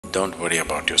Don't worry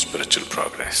about your spiritual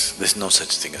progress. There's no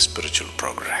such thing as spiritual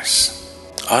progress.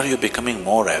 Are you becoming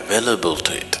more available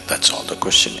to it? That's all the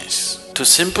question is. To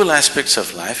simple aspects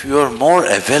of life, you are more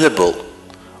available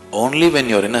only when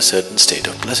you're in a certain state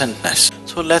of pleasantness.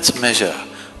 So let's measure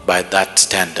by that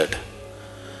standard.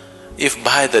 If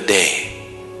by the day,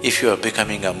 if you are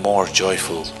becoming a more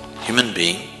joyful human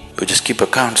being, you just keep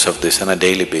accounts of this on a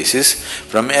daily basis.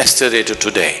 From yesterday to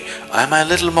today, am I a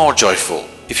little more joyful?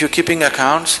 If you're keeping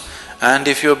accounts and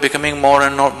if you're becoming more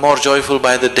and more joyful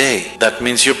by the day, that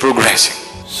means you're progressing.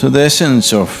 So the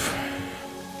essence of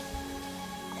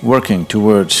working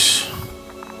towards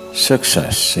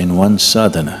success in one's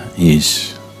sadhana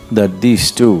is that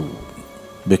these two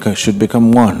should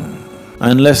become one.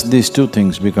 Unless these two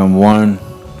things become one,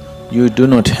 you do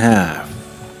not have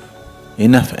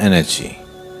enough energy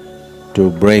to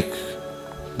break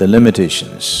the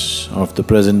limitations of the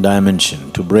present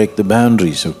dimension, to break the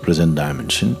boundaries of present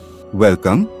dimension.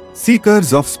 Welcome,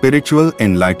 seekers of spiritual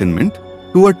enlightenment,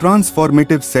 to a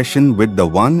transformative session with the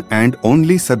one and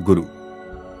only Sadhguru.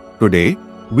 Today,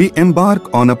 we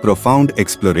embark on a profound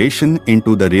exploration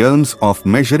into the realms of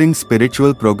measuring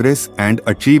spiritual progress and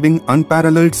achieving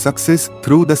unparalleled success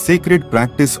through the sacred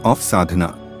practice of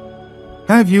sadhana.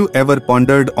 Have you ever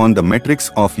pondered on the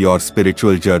metrics of your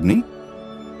spiritual journey?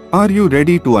 Are you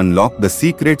ready to unlock the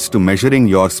secrets to measuring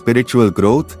your spiritual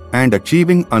growth and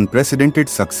achieving unprecedented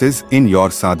success in your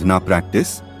sadhana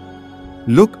practice?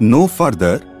 Look no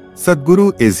further,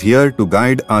 Sadhguru is here to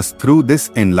guide us through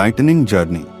this enlightening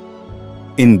journey.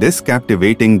 In this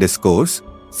captivating discourse,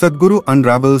 Sadhguru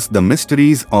unravels the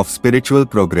mysteries of spiritual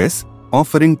progress,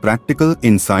 offering practical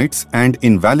insights and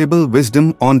invaluable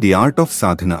wisdom on the art of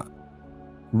sadhana.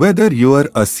 Whether you are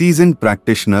a seasoned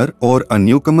practitioner or a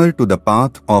newcomer to the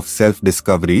path of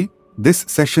self-discovery, this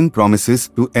session promises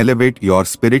to elevate your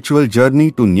spiritual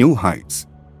journey to new heights.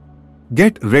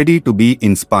 Get ready to be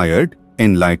inspired,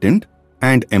 enlightened,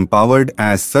 and empowered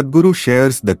as Sadhguru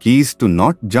shares the keys to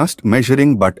not just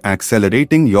measuring but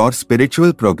accelerating your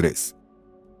spiritual progress.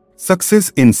 Success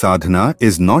in sadhana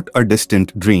is not a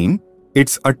distant dream,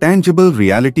 it's a tangible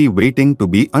reality waiting to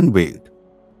be unveiled.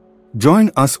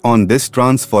 Join us on this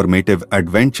transformative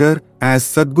adventure as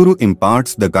Sadhguru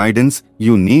imparts the guidance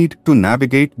you need to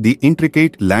navigate the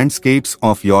intricate landscapes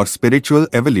of your spiritual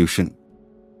evolution.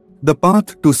 The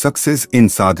path to success in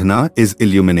sadhana is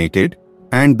illuminated,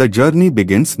 and the journey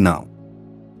begins now.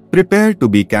 Prepare to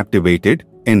be captivated,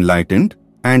 enlightened,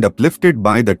 and uplifted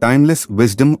by the timeless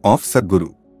wisdom of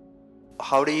Sadhguru.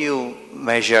 How do you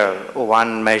measure,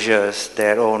 one measures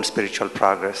their own spiritual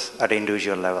progress at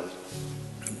individual level?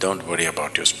 Don't worry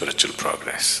about your spiritual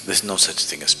progress. There's no such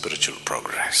thing as spiritual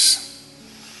progress.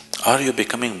 Are you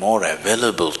becoming more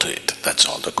available to it? That's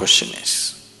all the question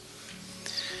is.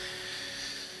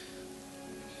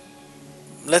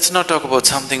 Let's not talk about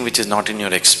something which is not in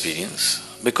your experience,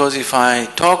 because if I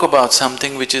talk about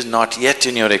something which is not yet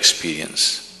in your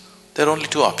experience, there are only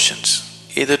two options,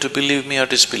 either to believe me or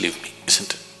disbelieve me,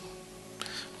 isn't it?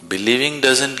 Believing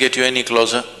doesn't get you any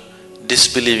closer,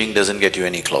 disbelieving doesn't get you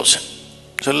any closer.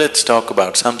 So let's talk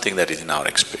about something that is in our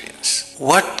experience.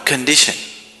 What condition,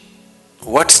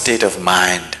 what state of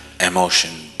mind, emotion,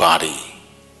 body,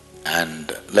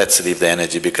 and let's leave the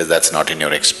energy because that's not in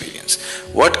your experience.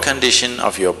 What condition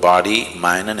of your body,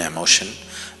 mind and emotion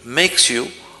makes you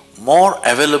more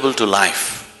available to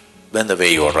life than the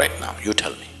way you are right now? You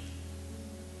tell me.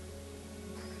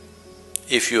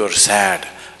 If you are sad,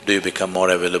 do you become more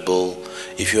available?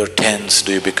 If you're tense,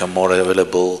 do you become more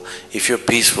available? If you're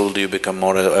peaceful, do you become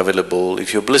more available?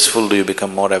 If you're blissful, do you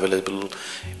become more available?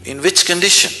 In which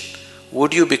condition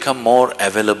would you become more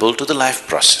available to the life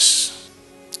process?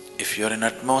 If you're in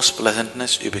utmost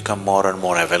pleasantness, you become more and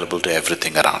more available to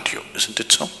everything around you, isn't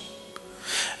it so?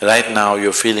 Right now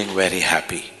you're feeling very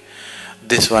happy.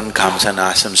 This one comes and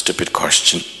asks some stupid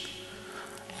question,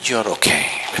 you're okay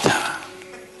with her.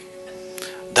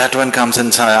 That one comes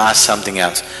and asks something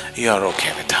else, you're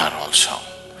okay with her also.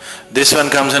 This one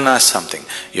comes and asks something,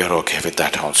 you're okay with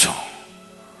that also.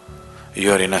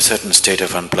 You're in a certain state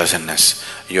of unpleasantness,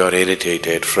 you're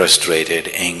irritated, frustrated,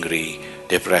 angry,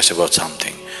 depressed about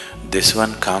something. This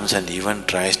one comes and even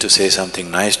tries to say something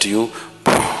nice to you,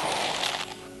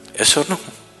 yes or no?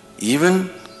 Even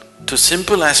to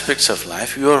simple aspects of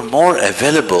life, you are more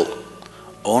available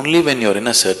only when you're in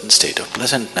a certain state of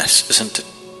pleasantness, isn't it?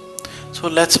 So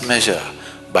let's measure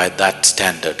by that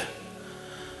standard.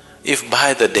 If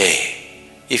by the day,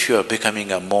 if you are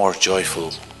becoming a more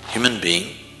joyful human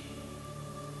being,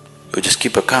 you just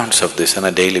keep accounts of this on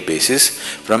a daily basis.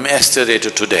 From yesterday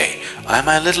to today, am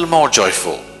I a little more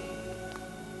joyful?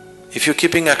 If you're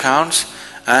keeping accounts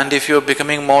And if you're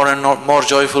becoming more and more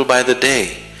joyful by the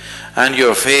day, and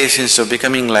your face instead of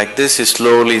becoming like this is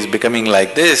slowly becoming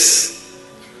like this,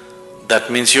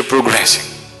 that means you're progressing.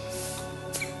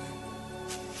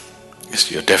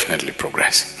 Yes, you're definitely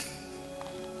progressing.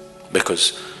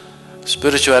 Because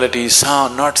spirituality is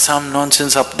not some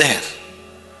nonsense up there.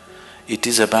 It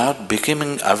is about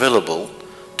becoming available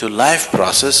to life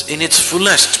process in its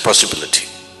fullest possibility.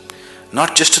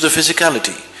 Not just to the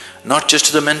physicality, not just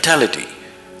to the mentality,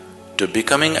 to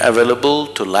becoming available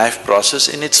to life process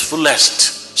in its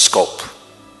fullest scope.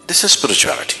 This is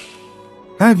spirituality.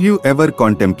 Have you ever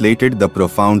contemplated the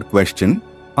profound question,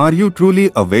 are you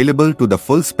truly available to the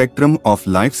full spectrum of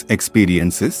life's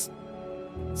experiences?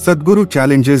 Sadhguru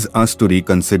challenges us to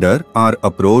reconsider our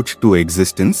approach to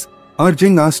existence,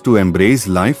 urging us to embrace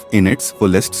life in its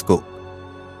fullest scope.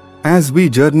 As we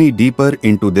journey deeper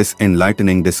into this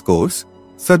enlightening discourse,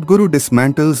 Sadhguru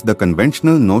dismantles the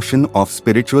conventional notion of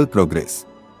spiritual progress.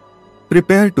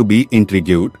 Prepare to be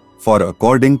intrigued, for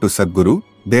according to Sadhguru,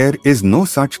 there is no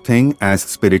such thing as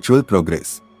spiritual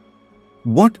progress.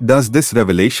 What does this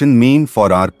revelation mean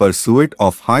for our pursuit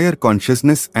of higher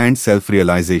consciousness and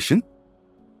self-realization?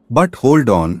 But hold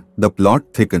on, the plot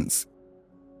thickens.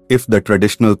 If the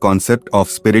traditional concept of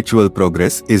spiritual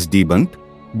progress is debunked,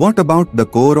 what about the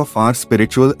core of our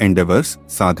spiritual endeavors,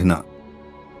 sadhana?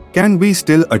 Can we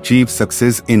still achieve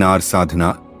success in our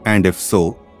sadhana, and if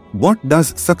so, what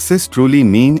does success truly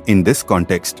mean in this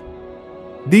context?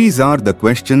 These are the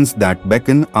questions that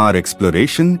beckon our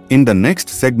exploration in the next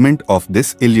segment of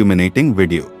this illuminating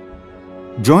video.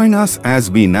 Join us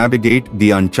as we navigate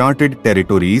the uncharted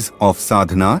territories of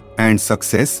sadhana and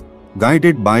success,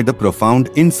 guided by the profound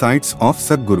insights of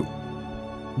Sadhguru.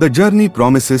 The journey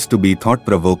promises to be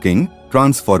thought-provoking,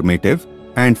 transformative,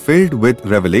 and filled with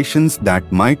revelations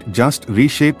that might just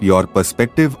reshape your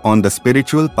perspective on the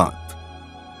spiritual path.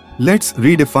 Let's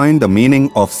redefine the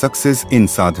meaning of success in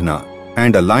sadhana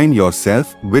and align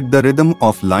yourself with the rhythm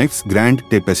of life's grand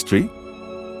tapestry.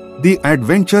 The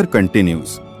adventure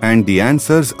continues, and the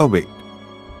answers await.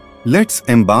 Let's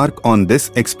embark on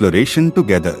this exploration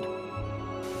together.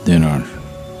 There are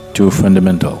two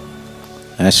fundamental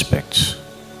aspects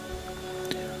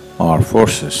or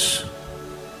forces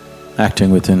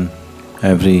acting within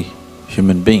every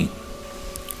human being.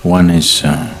 One is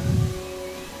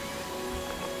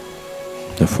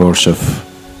the force of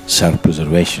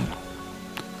self-preservation.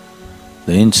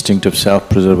 The instinct of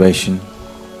self-preservation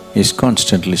is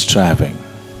constantly striving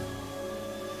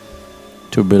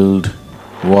to build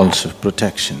walls of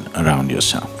protection around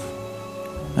yourself,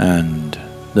 and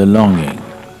the longing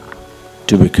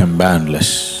to become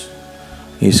boundless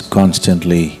is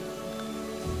constantly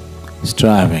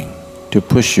striving to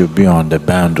push you beyond the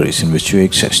boundaries in which you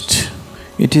exist.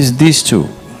 It is these two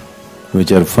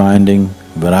which are finding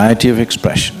variety of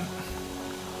expression,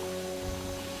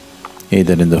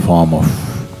 either in the form of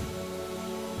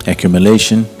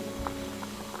accumulation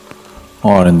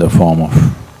or in the form of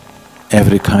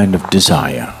every kind of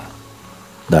desire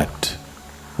that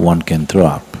one can throw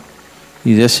up,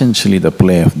 is essentially the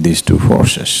play of these two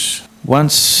forces.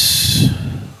 Once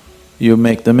you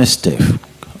make the mistake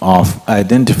of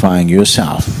identifying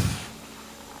yourself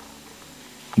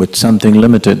with something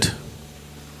limited,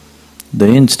 the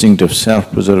instinct of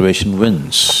self-preservation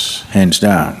wins, hands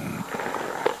down,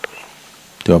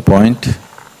 to a point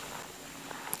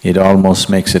it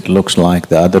almost makes it looks like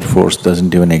the other force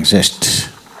doesn't even exist.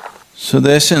 So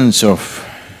the essence of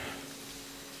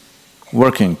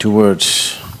working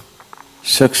towards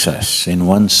success in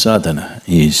one's sadhana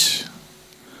is,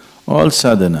 all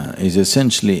sadhana is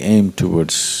essentially aimed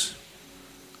towards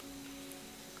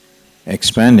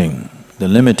expanding the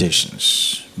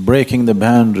limitations, breaking the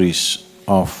boundaries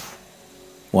of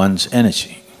one's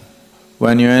energy.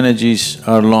 When your energies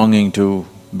are longing to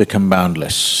become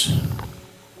boundless,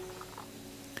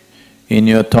 in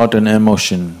your thought and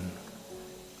emotion,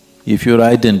 if you're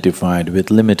identified with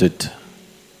limited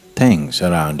things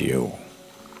around you,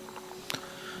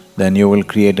 then you will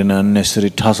create an unnecessary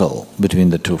tussle between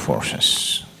the two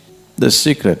forces. The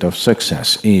secret of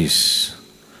success is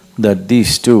that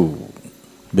these two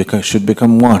should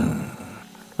become one.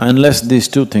 Unless these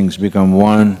two things become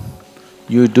one,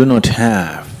 you do not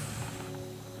have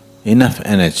enough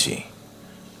energy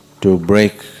to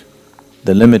break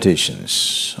the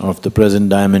limitations of the present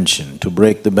dimension, to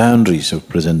break the boundaries of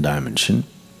present dimension,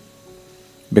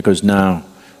 because now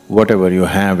whatever you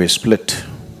have is split.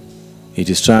 It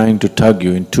is trying to tug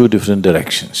you in two different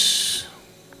directions.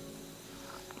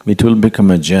 It will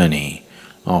become a journey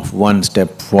of one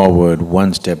step forward,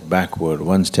 one step backward,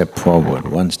 one step forward,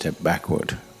 one step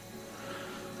backward.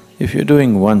 If you're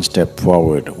doing one step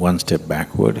forward, one step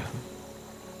backward,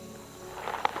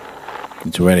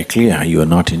 it's very clear you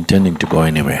are not intending to go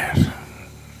anywhere.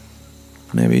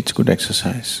 Maybe it's good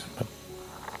exercise,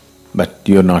 but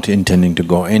you're not intending to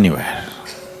go anywhere.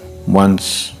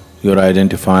 Once you're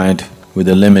identified with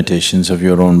the limitations of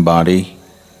your own body,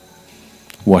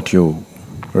 what you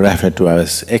refer to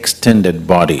as extended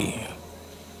body,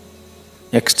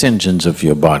 extensions of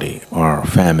your body or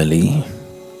family,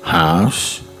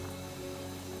 house,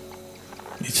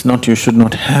 it's not… you should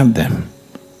not have them.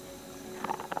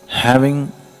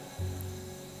 Having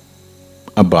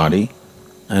a body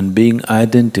and being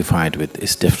identified with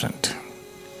is different.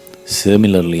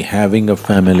 Similarly, having a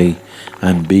family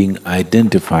and being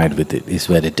identified with it is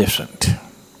very different.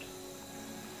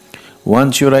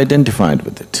 Once you're identified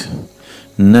with it,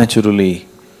 naturally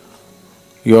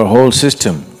your whole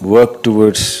system works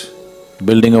towards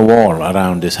building a wall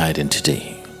around this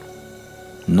identity,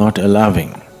 not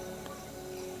allowing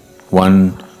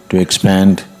one to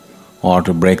expand or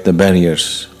to break the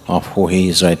barriers of who he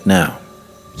is right now.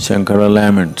 Shankara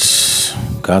laments,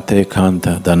 Kate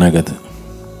Kanta Danagata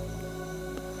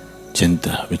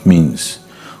Chinta, which means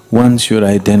once you're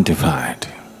identified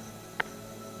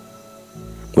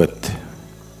with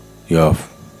your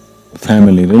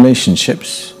family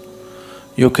relationships,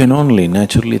 you can only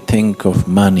naturally think of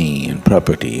money and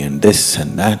property and this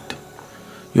and that.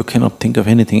 You cannot think of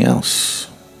anything else.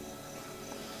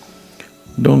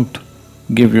 Don't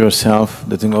give yourself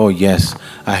the thing, oh yes,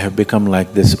 I have become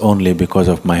like this only because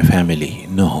of my family.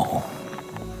 No,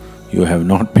 you have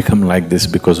not become like this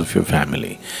because of your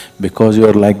family. Because you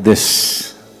are like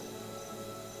this,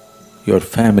 your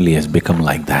family has become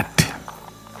like that.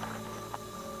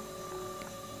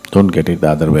 Don't get it the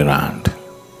other way around.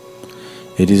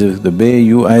 It is the way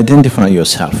you identify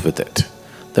yourself with it,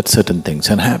 that certain things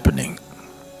are happening.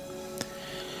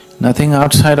 Nothing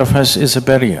outside of us is a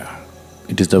barrier.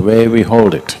 It is the way we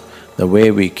hold it, the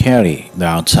way we carry the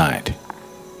outside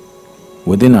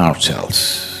within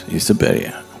ourselves is the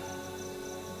barrier.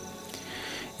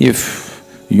 If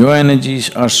your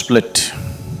energies are split,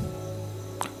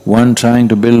 one trying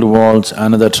to build walls,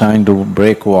 another trying to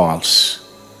break walls,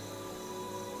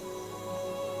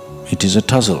 it is a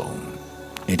tussle,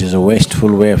 it is a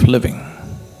wasteful way of living.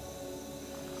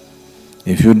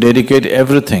 If you dedicate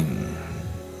everything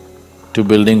to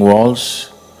building walls,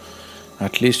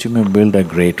 at least you may build a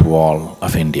great wall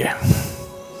of India.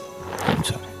 I'm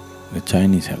sorry, the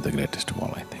Chinese have the greatest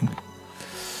wall, I think.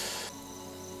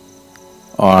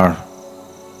 Or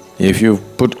if you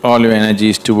put all your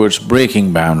energies towards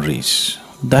breaking boundaries,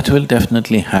 that will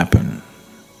definitely happen.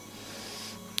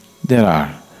 There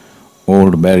are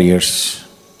old barriers,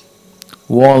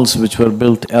 walls which were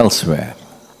built elsewhere,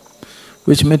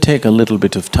 which may take a little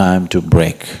bit of time to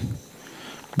break.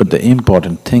 But the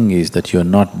important thing is that you're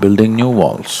not building new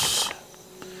walls.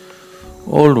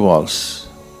 Old walls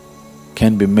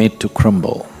can be made to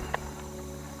crumble,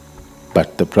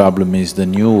 but the problem is the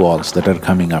new walls that are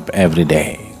coming up every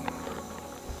day.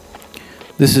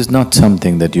 This is not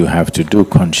something that you have to do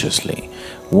consciously.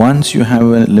 Once you have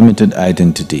a limited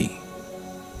identity,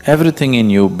 everything in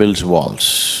you builds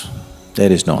walls.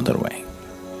 There is no other way.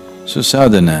 So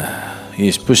sadhana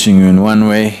is pushing you in one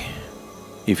way.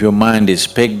 If your mind is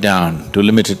pegged down to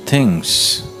limited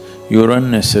things, you're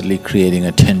unnecessarily creating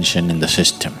a tension in the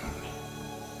system.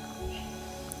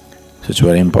 So it's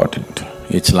very important.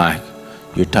 It's like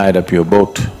you tied up your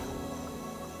boat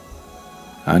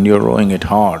and you're rowing it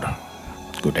hard.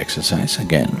 It's good exercise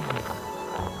again,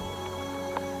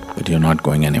 but you're not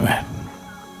going anywhere.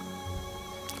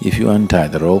 If you untie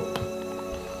the rope,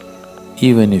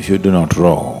 even if you do not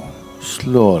row,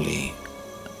 slowly,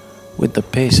 with the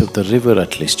pace of the river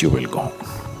at least you will go.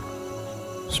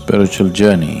 Spiritual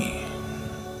journey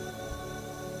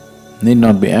need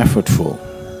not be effortful,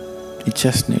 it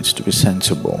just needs to be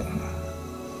sensible.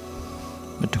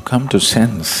 But to come to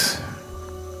sense,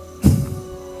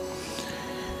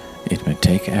 it may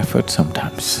take effort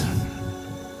sometimes.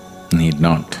 Need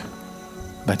not,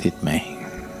 but it may.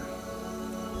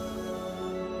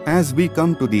 As we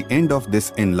come to the end of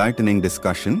this enlightening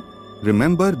discussion,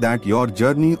 remember that your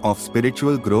journey of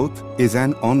spiritual growth is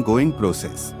an ongoing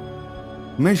process.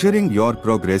 Measuring your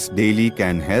progress daily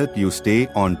can help you stay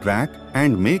on track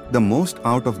and make the most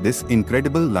out of this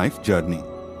incredible life journey.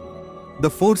 The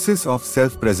forces of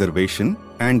self-preservation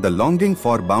and the longing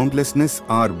for boundlessness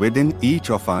are within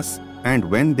each of us, and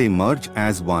when they merge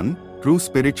as one, true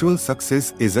spiritual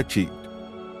success is achieved.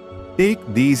 Take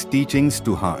these teachings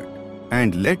to heart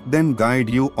and let them guide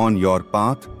you on your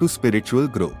path to spiritual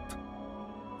growth.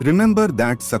 Remember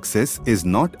that success is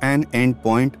not an end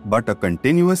point but a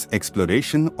continuous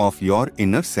exploration of your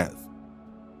inner self.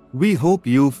 We hope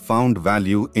you've found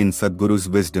value in Sadhguru's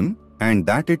wisdom and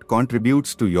that it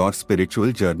contributes to your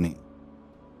spiritual journey.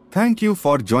 Thank you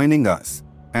for joining us,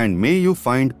 and may you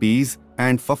find peace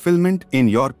and fulfillment in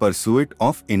your pursuit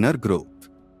of inner growth.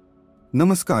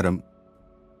 Namaskaram.